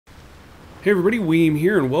Hey everybody, Weem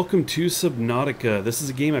here, and welcome to Subnautica. This is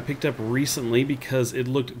a game I picked up recently because it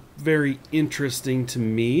looked very interesting to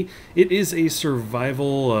me. It is a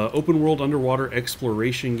survival, open world underwater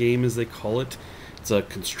exploration game, as they call it. It's a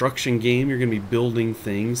construction game. You're going to be building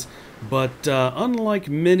things, but unlike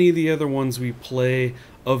many of the other ones we play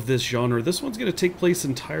of this genre, this one's going to take place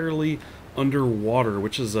entirely underwater,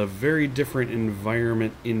 which is a very different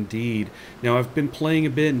environment indeed. Now, I've been playing a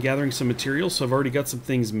bit and gathering some materials, so I've already got some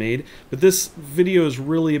things made, but this video is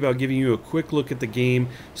really about giving you a quick look at the game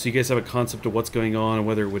so you guys have a concept of what's going on and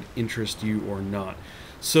whether it would interest you or not.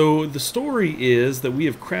 So the story is that we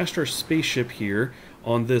have crashed our spaceship here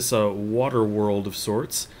on this water world of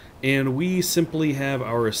sorts, and we simply have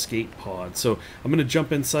our escape pod. So I'm going to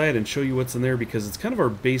jump inside and show you what's in there because it's kind of our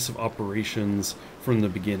base of operations from the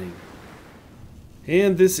beginning.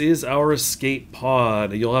 And this is our escape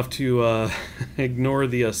pod. You'll have to ignore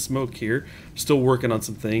the smoke here. I'm still working on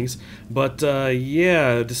some things. But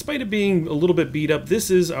yeah, despite it being a little bit beat up,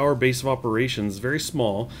 this is our base of operations. Very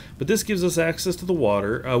small, but this gives us access to the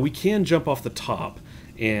water. We can jump off the top,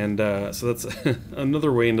 and so that's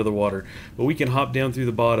another way into the water. But we can hop down through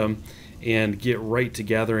the bottom and get right to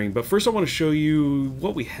gathering. But first I want to show you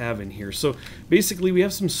what we have in here. So basically we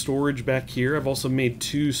have some storage back here. I've also made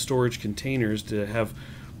 2 storage containers to have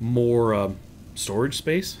more storage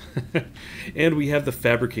space. And we have the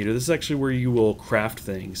fabricator. This is actually where you will craft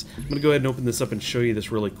things. I'm going to go ahead and open this up and show you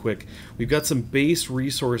this really quick. We've got some base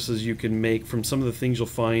resources you can make from some of the things you'll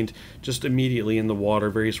find just immediately in the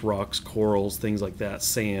water, various rocks, corals, things like that,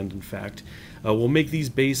 sand in fact. We'll make these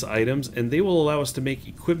base items, and they will allow us to make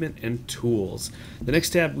equipment and tools. The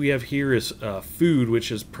next tab we have here is food,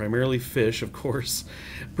 which is primarily fish, of course.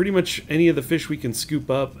 Pretty much any of the fish we can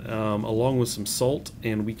scoop up, along with some salt,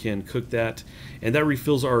 and we can cook that. And that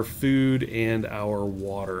refills our food and our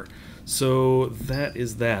water. So that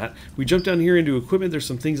is that. We jump down here into equipment. There's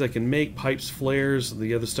some things I can make, pipes, flares,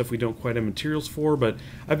 the other stuff we don't quite have materials for, but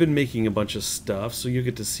I've been making a bunch of stuff, so you'll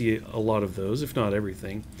get to see a lot of those, if not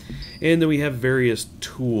everything. And then we have various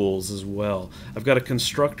tools as well. I've got a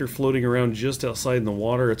constructor floating around just outside in the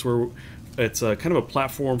water. It's kind of a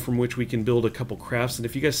platform from which we can build a couple crafts, and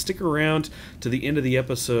if you guys stick around to the end of the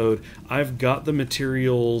episode, I've got the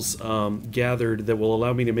materials gathered that will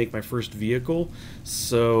allow me to make my first vehicle,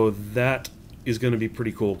 so that is going to be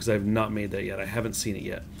pretty cool because I have not made that yet. I haven't seen it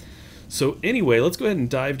yet. So anyway, let's go ahead and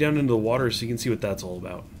dive down into the water so you can see what that's all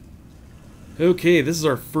about. Okay, this is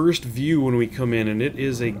our first view when we come in, and it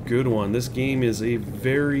is a good one. This game is a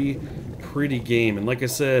very pretty game, and like I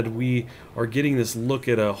said, we are getting this look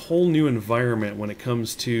at a whole new environment when it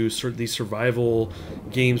comes to these survival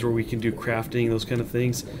games where we can do crafting, those kind of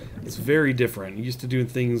things. It's very different. You're used to doing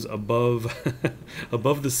things above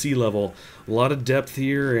above the sea level. A lot of depth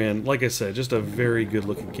here, and like I said, just a very good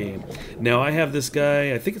looking game. Now I have this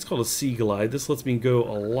guy, I think it's called a Sea Glide. This lets me go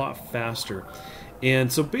a lot faster.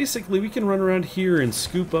 And so basically we can run around here and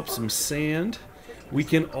scoop up some sand. We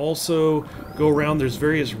can also go around, there's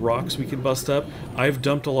various rocks we can bust up. I've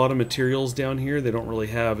dumped a lot of materials down here they don't really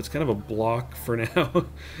have. It's kind of a block for now.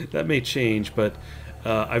 That may change, but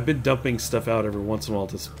I've been dumping stuff out every once in a while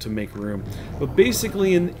to make room. But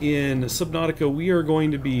basically in Subnautica, we are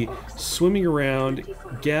going to be swimming around,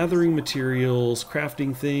 gathering materials,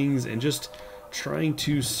 crafting things, and just trying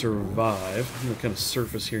to survive. I'm going to kind of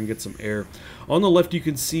surface here and get some air. On the left you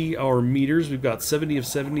can see our meters. We've got 70 of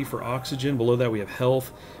 70 for oxygen. Below that we have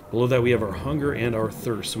health. Below that we have our hunger and our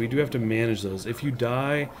thirst. So we do have to manage those. If you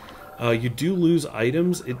die, you do lose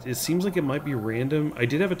items. It seems like it might be random. I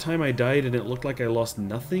did have a time I died and it looked like I lost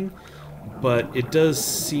nothing. But it does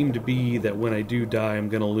seem to be that when I do die I'm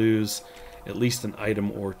going to lose at least an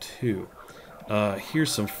item or 2. Here's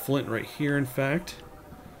some flint right here in fact.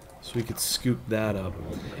 So we could scoop that up.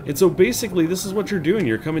 And so basically this is what you're doing.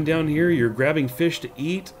 You're coming down here, you're grabbing fish to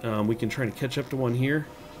eat. We can try to catch up to one here.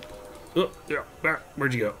 Oh, yeah,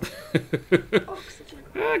 where'd you go?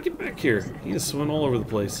 Get back here. He is swimming all over the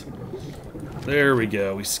place. There we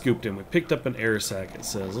go. We scooped him. We picked up an air sac, it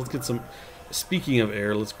says. Let's get some... Speaking of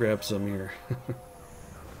air, let's grab some here.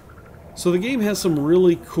 So the game has some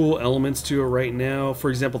really cool elements to it right now. For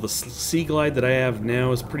example, the Sea Glide that I have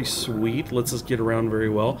now is pretty sweet. Lets us get around very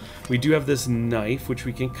well. We do have this knife, which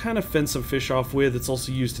we can kind of fence some fish off with. It's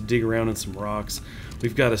also used to dig around in some rocks.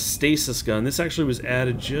 We've got a stasis gun. This actually was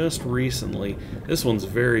added just recently. This one's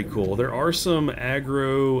very cool. There are some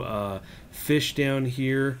aggro fish down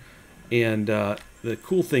here, and the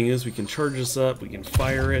cool thing is we can charge this up, we can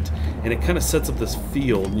fire it, and it kind of sets up this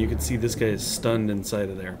field, and you can see this guy is stunned inside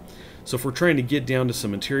of there. So if we're trying to get down to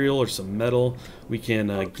some material or some metal, we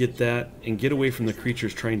can get that and get away from the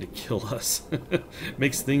creatures trying to kill us.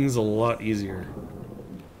 Makes things a lot easier.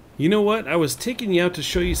 You know what? I was taking you out to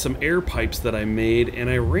show you some air pipes that I made, and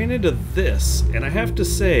I ran into this, and I have to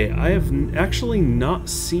say, I have actually not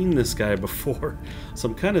seen this guy before, so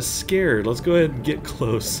I'm kind of scared. Let's go ahead and get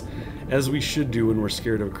close, as we should do when we're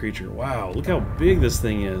scared of a creature. Wow, look how big this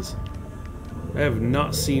thing is. I have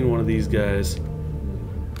not seen one of these guys.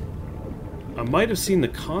 I might have seen the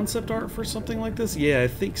concept art for something like this. Yeah, I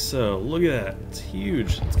think so. Look at that. It's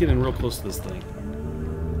huge. Let's get in real close to this thing.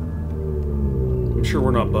 I'm sure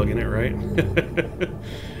we're not bugging it, right?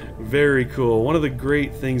 Very cool. One of the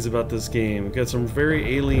great things about this game, we've got some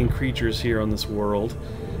very alien creatures here on this world,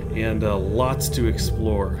 and lots to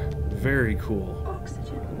explore. Very cool.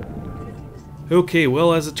 Okay,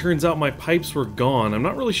 well, as it turns out, my pipes were gone. I'm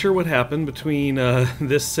not really sure what happened between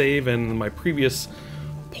this save and my previous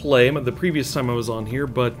play, the previous time I was on here,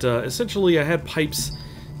 but essentially I had pipes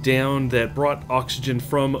down that brought oxygen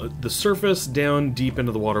from the surface down deep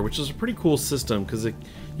into the water, which is a pretty cool system because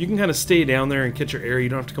you can kind of stay down there and catch your air. You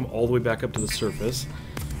don't have to come all the way back up to the surface.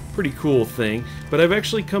 Pretty cool thing. But I've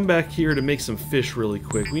actually come back here to make some fish really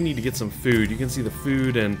quick. We need to get some food. You can see the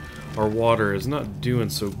food and our water is not doing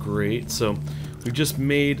so great. So we just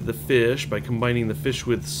made the fish by combining the fish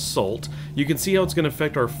with salt. You can see how it's going to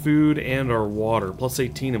affect our food and our water. Plus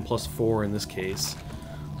 18 and plus 4 in this case.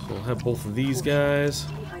 So we'll have both of these guys.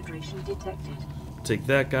 Take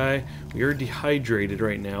that guy. We are dehydrated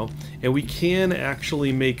right now. And we can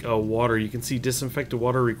actually make water. You can see disinfected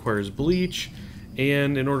water requires bleach.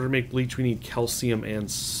 And in order to make bleach, we need calcium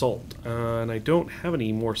and salt. And I don't have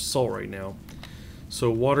any more salt right now.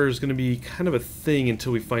 So water is going to be kind of a thing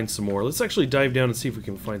until we find some more. Let's actually dive down and see if we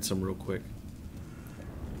can find some real quick.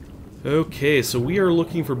 Okay, so we are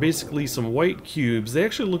looking for basically some white cubes. They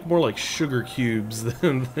actually look more like sugar cubes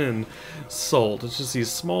than salt. It's just these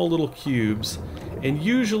small little cubes. And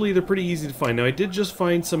usually they're pretty easy to find. Now I did just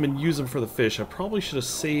find some and use them for the fish. I probably should have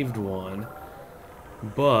saved one.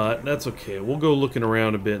 But that's okay. We'll go looking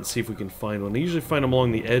around a bit and see if we can find one. I usually find them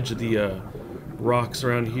along the edge of the rocks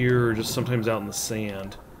around here or just sometimes out in the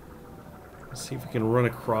sand. Let's see if we can run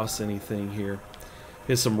across anything here.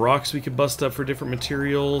 Here's some rocks we could bust up for different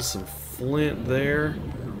materials, some flint there.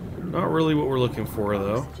 Not really what we're looking for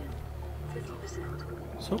though.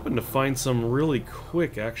 I was hoping to find some really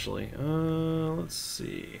quick actually. Let's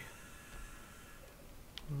see.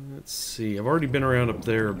 Let's see. I've already been around up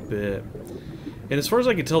there a bit. And as far as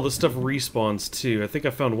I can tell, this stuff respawns too. I think I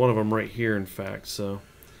found one of them right here in fact, so.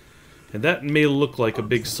 And that may look like a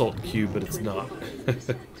big salt cube, but it's not.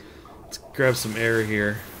 Let's grab some air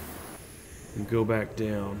here and go back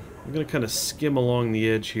down. I'm going to kind of skim along the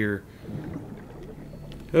edge here.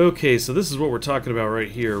 Okay, so this is what we're talking about right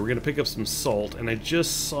here. We're going to pick up some salt, and I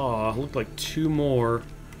just saw, looked like 2 more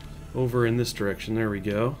over in this direction. There we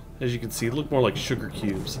go. As you can see, look more like sugar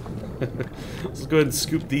cubes. Let's go ahead and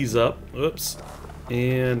scoop these up. Oops.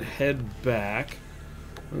 And head back.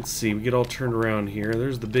 Let's see, we get all turned around here.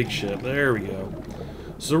 There's the big ship. There we go.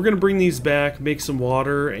 So we're going to bring these back, make some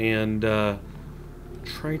water, and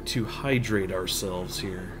try to hydrate ourselves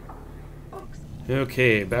here.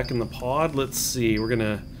 Okay, back in the pod. Let's see. We're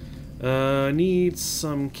going to need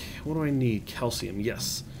some... What do I need? Calcium.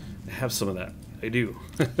 Yes. I have some of that. I do.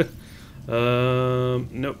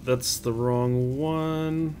 Nope, that's the wrong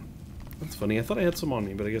one. That's funny. I thought I had some on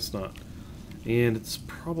me, but I guess not. And it's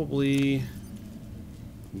probably...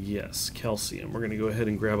 Yes, calcium. We're going to go ahead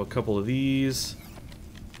and grab a couple of these.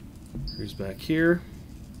 Here's back here.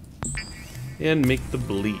 And make the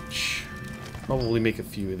bleach. Probably make a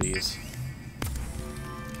few of these.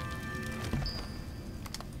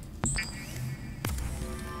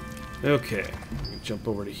 Okay, jump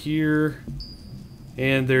over to here.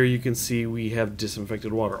 And there you can see we have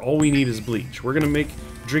disinfected water. All we need is bleach. We're going to make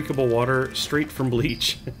drinkable water straight from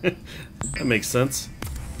bleach. That makes sense.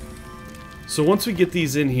 So once we get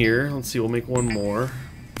these in here, let's see, we'll make one more.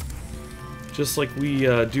 Just like we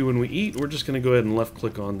do when we eat, we're just going to go ahead and left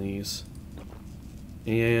click on these.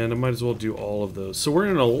 And I might as well do all of those. So we're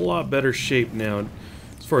in a lot better shape now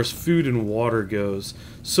as far as food and water goes.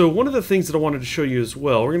 So one of the things that I wanted to show you as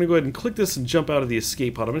well, we're going to go ahead and click this and jump out of the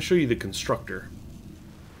escape pod. I'm going to show you the constructor.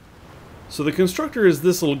 So the constructor is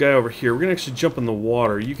this little guy over here. We're going to actually jump in the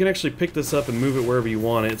water. You can actually pick this up and move it wherever you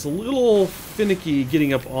want it. It's a little finicky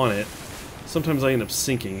getting up on it. Sometimes I end up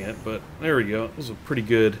sinking it, but there we go. It was a pretty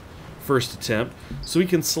good first attempt. So we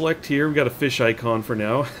can select here. We've got a fish icon for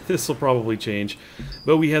now. This will probably change.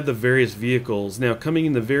 But we have the various vehicles. Now, coming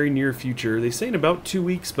in the very near future, they say in about 2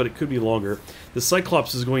 weeks, but it could be longer, the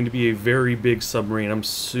Cyclops is going to be a very big submarine. I'm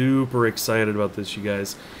super excited about this, you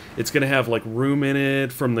guys. It's going to have like room in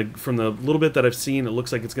it. From the little bit that I've seen, it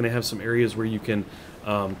looks like it's going to have some areas where you can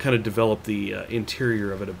kind of develop the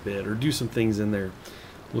interior of it a bit, or do some things in there.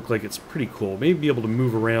 Look like it's pretty cool. Maybe be able to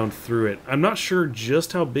move around through it. I'm not sure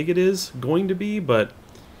just how big it is going to be, but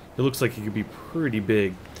it looks like it could be pretty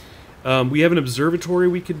big. We have an observatory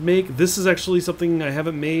we could make. This is actually something I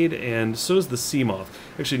haven't made, and so is the Seamoth.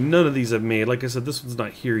 Actually, none of these I've made. Like I said, this one's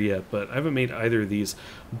not here yet, but I haven't made either of these.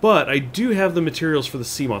 But I do have the materials for the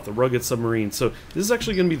Seamoth, the rugged submarine. So this is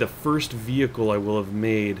actually going to be the first vehicle I will have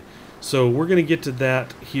made. So we're going to get to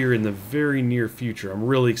that here in the very near future. I'm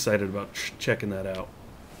really excited about checking that out.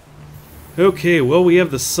 Okay, well, we have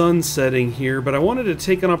the sun setting here, but I wanted to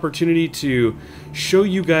take an opportunity to show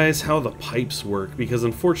you guys how the pipes work, because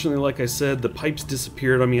unfortunately, like I said, the pipes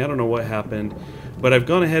disappeared on me. I don't know what happened, but I've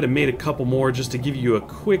gone ahead and made a couple more just to give you a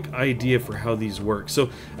quick idea for how these work. So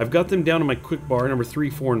I've got them down on my quick bar, number 3,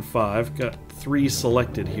 4, and 5. Got 3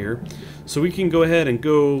 selected here. So we can go ahead and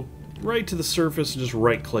go right to the surface and just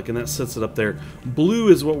right click, and that sets it up there. Blue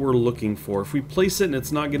is what we're looking for. If we place it and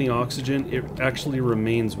it's not getting oxygen, it actually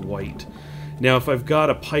remains white. Now if I've got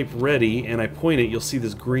a pipe ready and I point it, you'll see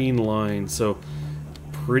this green line. So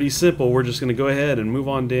pretty simple. We're just going to go ahead and move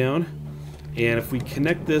on down, and if we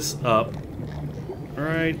connect this up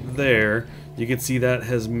right there, you can see that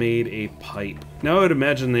has made a pipe. Now I would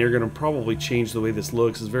imagine they're going to probably change the way this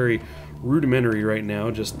looks. It's very rudimentary right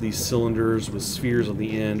now, just these cylinders with spheres on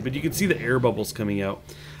the end, but you can see the air bubbles coming out.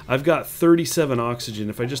 I've got 37 oxygen.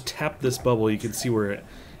 If I just tap this bubble, you can see where it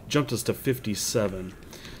jumped us to 57.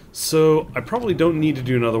 So I probably don't need to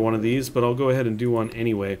do another one of these, but I'll go ahead and do one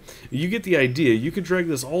anyway. You get the idea. You could drag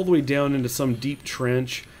this all the way down into some deep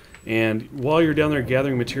trench, and while you're down there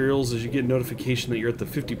gathering materials, as you get notification that you're at the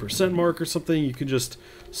 50% mark or something, you could just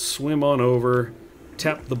swim on over,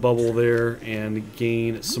 tap the bubble there, and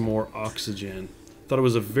gain some more oxygen. Thought it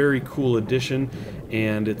was a very cool addition,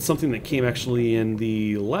 and it's something that came actually in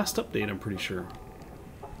the last update, I'm pretty sure.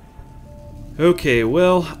 Okay,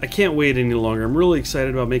 well, I can't wait any longer. I'm really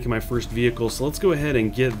excited about making my first vehicle, so let's go ahead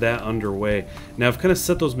and get that underway. Now, I've kind of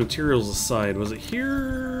set those materials aside. Was it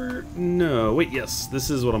here? No. Wait, yes, this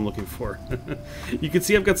is what I'm looking for. You can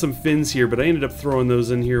see I've got some fins here, but I ended up throwing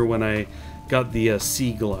those in here when I got the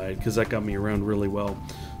Sea Glide, because that got me around really well.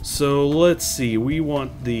 So let's see, we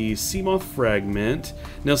want the Seamoth fragment.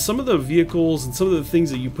 Now some of the vehicles and some of the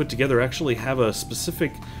things that you put together actually have a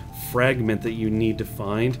specific fragment that you need to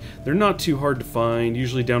find. They're not too hard to find,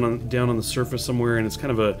 usually down on the surface somewhere, and it's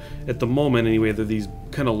kind of a, at the moment anyway, they're these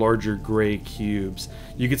kind of larger gray cubes.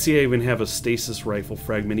 You can see I even have a stasis rifle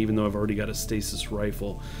fragment, even though I've already got a stasis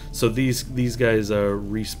rifle. So these guys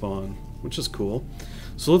respawn, which is cool.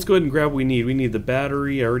 So let's go ahead and grab what we need. We need the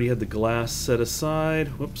battery. I already had the glass set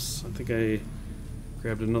aside. Whoops, I think I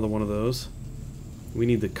grabbed another one of those. We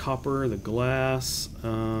need the copper, the glass,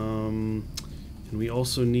 and we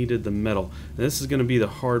also needed the metal. And this is going to be the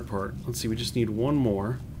hard part. Let's see, we just need one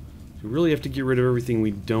more. We really have to get rid of everything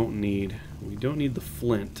we don't need. We don't need the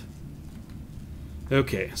flint.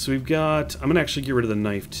 Okay, so we've got, I'm going to actually get rid of the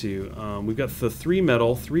knife too. We've got the 3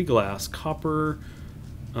 metal, 3 glass, copper.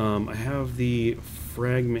 I have the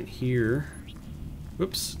fragment here.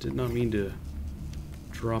 Whoops, did not mean to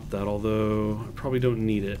drop that, although I probably don't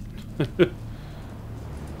need it.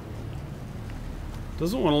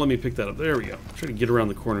 Doesn't want to let me pick that up. There we go. Try to get around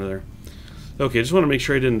the corner there. Okay, I just want to make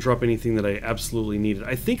sure I didn't drop anything that I absolutely needed.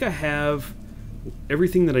 I think I have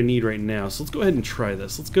everything that I need right now, so let's go ahead and try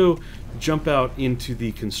this. Let's go jump out into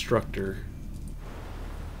the constructor,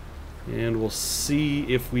 and we'll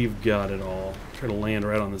see if we've got it all. Try to land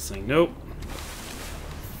right on this thing. Nope.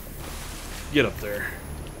 Get up there.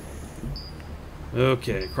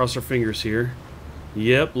 Okay, cross our fingers here.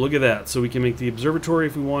 Yep, look at that. So we can make the observatory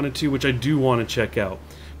if we wanted to, which I do want to check out.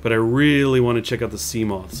 But I really want to check out the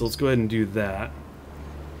Seamoth, so let's go ahead and do that.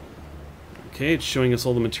 Okay, it's showing us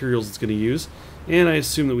all the materials it's going to use. And I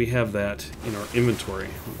assume that we have that in our inventory.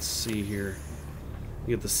 Let's see here.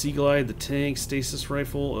 We got the Sea Glide, the tank, stasis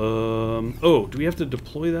rifle. Oh, do we have to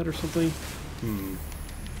deploy that or something?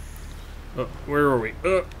 Oh, where are we?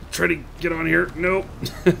 Try to get on here. Nope.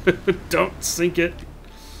 Don't sink it.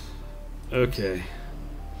 Okay.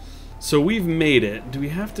 So we've made it. Do we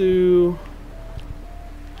have to...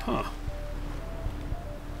 Huh.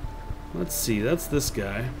 Let's see. That's this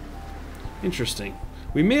guy. Interesting.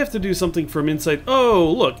 We may have to do something from inside.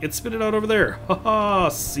 Oh, look. It spit it out over there. Haha,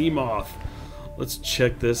 Seamoth. Let's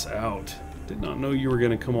check this out. Did not know you were going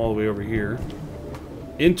to come all the way over here.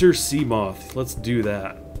 Enter Seamoth. Let's do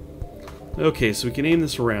that. Okay, so we can aim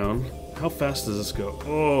this around. How fast does this go?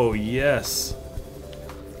 Oh, yes.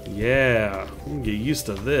 Yeah, I'm gonna get used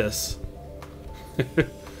to this.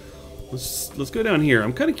 Let's go down here.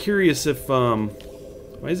 I'm kind of curious if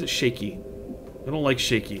why is it shaky? I don't like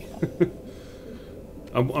shaky.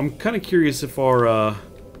 I'm kind of curious if our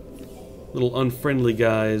little unfriendly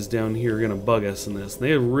guys down here are gonna bug us in this.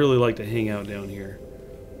 They really like to hang out down here.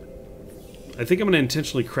 I think I'm gonna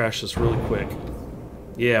intentionally crash this really quick.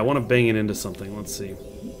 Yeah, I want to bang it into something. Let's see.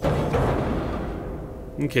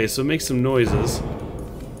 Okay, so make some noises.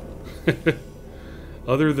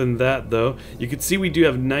 Other than that, though, you can see we do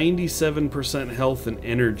have 97% health and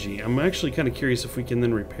energy. I'm actually kind of curious if we can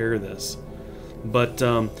then repair this. But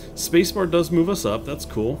spacebar does move us up. That's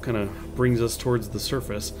cool. Kind of brings us towards the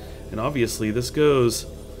surface. And obviously, this goes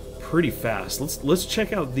pretty fast. Let's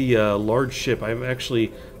check out the large ship. I've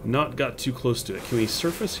actually not got too close to it. Can we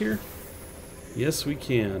surface here? Yes, we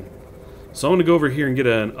can. So I'm going to go over here and get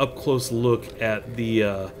an up-close look at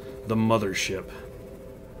the mothership.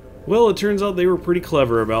 Well, it turns out they were pretty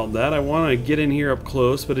clever about that. I want to get in here up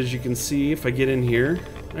close, but as you can see, if I get in here,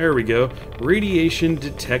 there we go. Radiation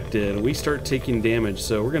detected. We start taking damage,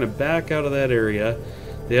 so we're going to back out of that area.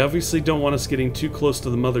 They obviously don't want us getting too close to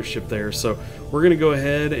the mothership there, so we're going to go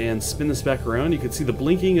ahead and spin this back around. You can see the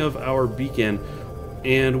blinking of our beacon.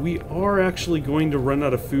 And we are actually going to run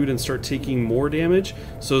out of food and start taking more damage.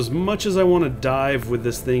 So as much as I want to dive with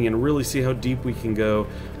this thing and really see how deep we can go,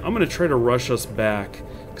 I'm going to try to rush us back.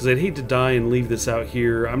 Because I'd hate to die and leave this out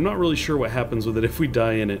here. I'm not really sure what happens with it if we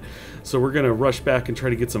die in it. So we're going to rush back and try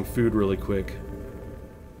to get some food really quick.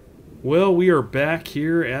 Well, we are back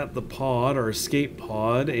here at the pod, our escape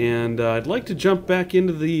pod. And I'd like to jump back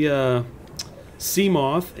into the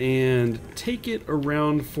Seamoth and take it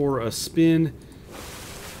around for a spin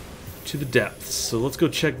to the depths. So let's go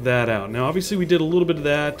check that out. Now obviously we did a little bit of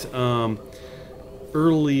that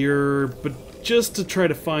earlier, but just to try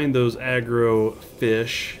to find those aggro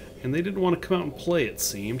fish, and they didn't want to come out and play, it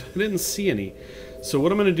seemed. I didn't see any. So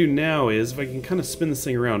what I'm going to do now is, if I can kind of spin this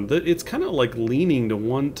thing around, it's kind of like leaning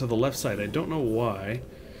to the left side. I don't know why.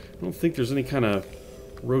 I don't think there's any kind of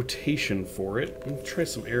rotation for it. Let me try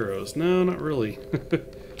some arrows. No, not really.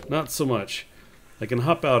 Not so much. I can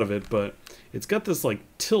hop out of it, but it's got this like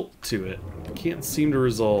tilt to it. Can't seem to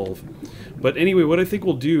resolve. But anyway, what I think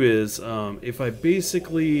we'll do is, if I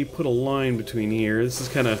basically put a line between here, this is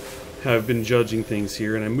kind of how I've been judging things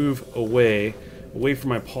here, and I move away from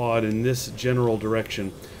my pod in this general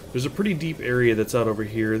direction. There's a pretty deep area that's out over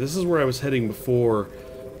here. This is where I was heading before,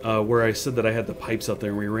 where I said that I had the pipes out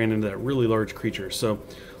there and we ran into that really large creature. So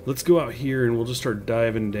let's go out here and we'll just start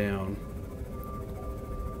diving down.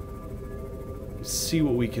 See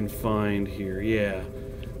what we can find here. Yeah,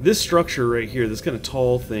 this structure right here, this kind of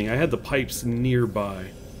tall thing, I had the pipes nearby.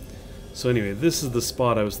 So anyway, this is the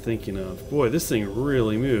spot I was thinking of. Boy, this thing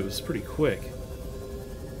really moves pretty quick.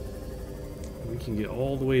 We can get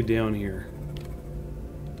all the way down here.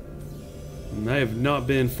 And I have not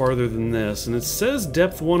been farther than this, and it says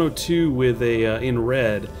depth 102 with a in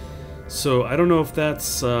red. So I don't know if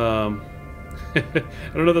that's I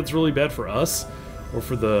don't know if that's really bad for us or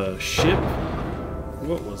for the ship.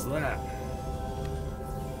 What was that?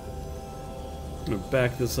 I'm gonna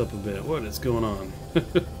back this up a bit. What is going on?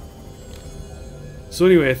 So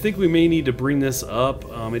anyway, I think we may need to bring this up.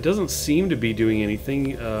 It doesn't seem to be doing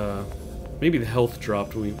anything. Maybe the health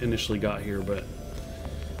dropped when we initially got here, but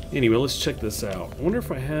anyway, let's check this out. I wonder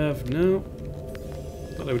if I have... No.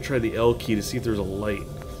 I thought I would try the L key to see if there's a light.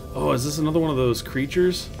 Oh, is this another one of those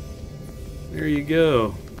creatures? There you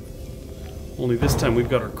go. Only this time we've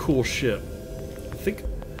got our cool ship. I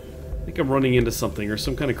think I'm running into something, or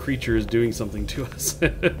some kind of creature is doing something to us.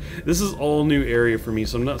 This is all new area for me,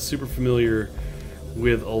 so I'm not super familiar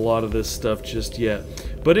with a lot of this stuff just yet.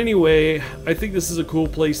 But anyway, I think this is a cool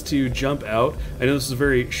place to jump out. I know this is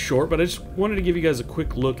very short, but I just wanted to give you guys a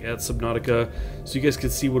quick look at Subnautica so you guys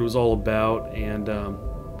could see what it was all about and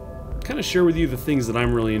kind of share with you the things that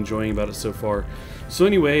I'm really enjoying about it so far. So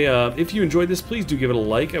anyway, if you enjoyed this, please do give it a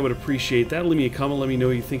like. I would appreciate that. Leave me a comment. Let me know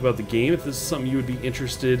what you think about the game. If this is something you would be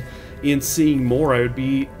interested in seeing more, I would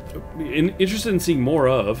be interested in seeing more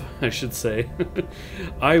of, I should say.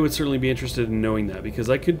 I would certainly be interested in knowing that, because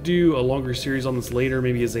I could do a longer series on this later,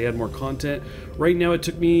 maybe as they add more content. Right now it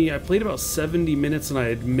took me, I played about 70 minutes and I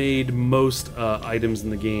had made most items in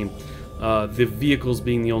the game. The vehicles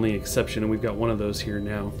being the only exception, and we've got one of those here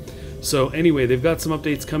now. So anyway, they've got some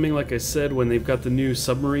updates coming, like I said. When they've got the new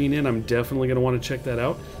submarine in, I'm definitely going to want to check that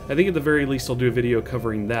out. I think at the very least I'll do a video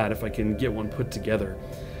covering that if I can get one put together.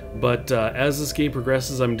 But as this game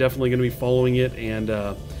progresses, I'm definitely going to be following it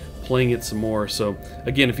and playing it some more. So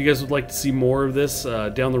again, if you guys would like to see more of this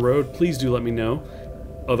down the road, please do let me know.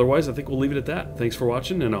 Otherwise, I think we'll leave it at that. Thanks for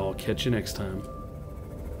watching, and I'll catch you next time.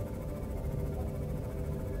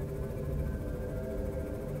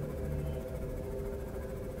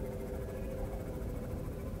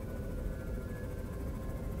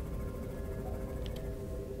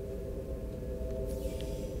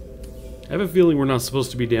 I have a feeling we're not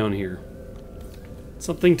supposed to be down here.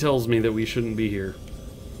 Something tells me that we shouldn't be here.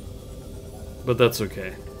 But that's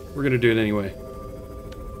okay. We're gonna do it anyway.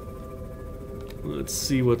 Let's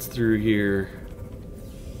see what's through here.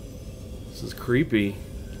 This is creepy.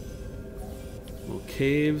 Little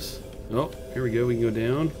caves. Oh, here we go. We can go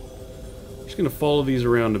down. I'm just gonna follow these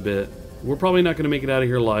around a bit. We're probably not gonna make it out of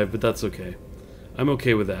here alive, but that's okay. I'm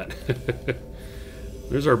okay with that.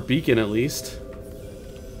 There's our beacon at least.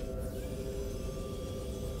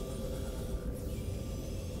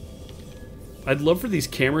 I'd love for these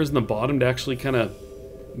cameras in the bottom to actually kind of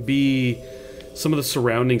be some of the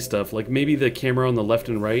surrounding stuff. Like maybe the camera on the left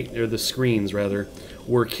and right, or the screens rather,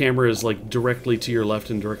 where camera is like directly to your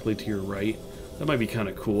left and directly to your right. That might be kind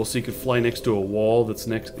of cool. So you could fly next to a wall that's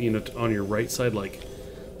next, you know, on your right side like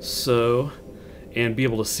so, and be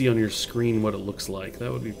able to see on your screen what it looks like.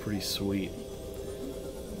 That would be pretty sweet.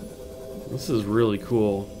 This is really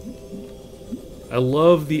cool. I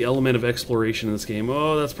love the element of exploration in this game.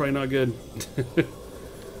 Oh, that's probably not good.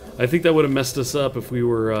 I think that would have messed us up if we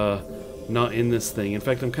were not in this thing. In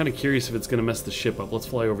fact, I'm kind of curious if it's going to mess the ship up. Let's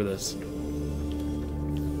fly over this.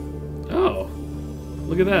 Oh,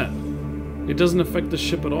 look at that. It doesn't affect the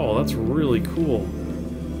ship at all. That's really cool.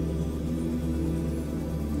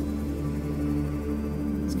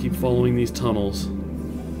 Let's keep following these tunnels.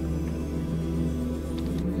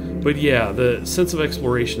 But yeah, the sense of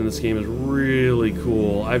exploration in this game is really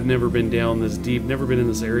cool. I've never been down this deep, never been in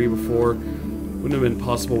this area before. Wouldn't have been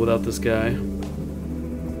possible without this guy.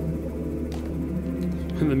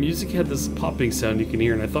 And the music had this popping sound you can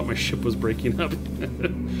hear, and I thought my ship was breaking up.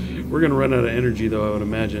 We're gonna run out of energy though, I would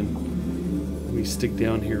imagine. We stick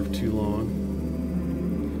down here for too long.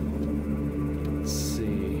 Let's see.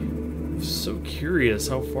 I'm so curious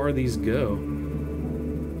how far these go.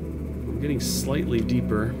 I'm getting slightly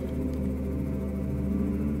deeper.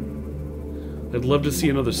 I'd love to see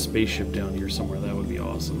another spaceship down here somewhere. That would be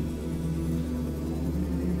awesome.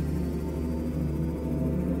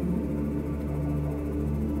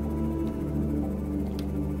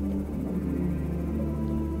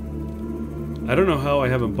 I don't know how I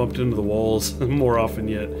haven't bumped into the walls more often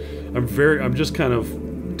yet. I'm just kind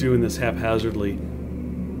of doing this haphazardly.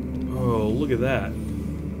 Oh, look at that.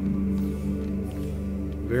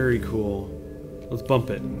 Very cool. Let's bump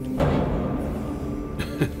it.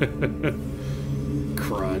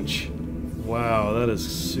 Crunch. Wow, that is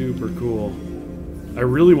super cool. I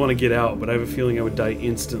really want to get out, but I have a feeling I would die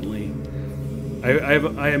instantly.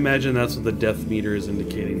 I imagine that's what the death meter is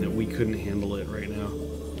indicating, that we couldn't handle it right now.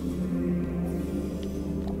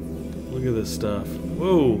 Look at this stuff.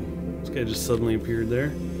 Whoa! This guy just suddenly appeared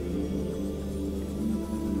there.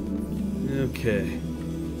 Okay.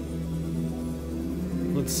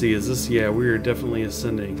 Let's see, is this... Yeah, we are definitely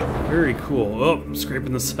ascending. Very cool. Oh,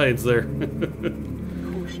 scraping the sides there.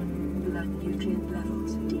 Caution, blood nutrient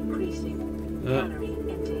levels decreasing. Calorie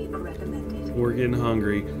intake recommended. We're getting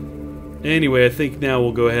hungry. Anyway, I think now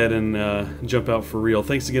we'll go ahead and jump out for real.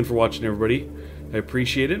 Thanks again for watching, everybody. I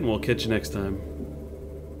appreciate it, and we'll catch you next time.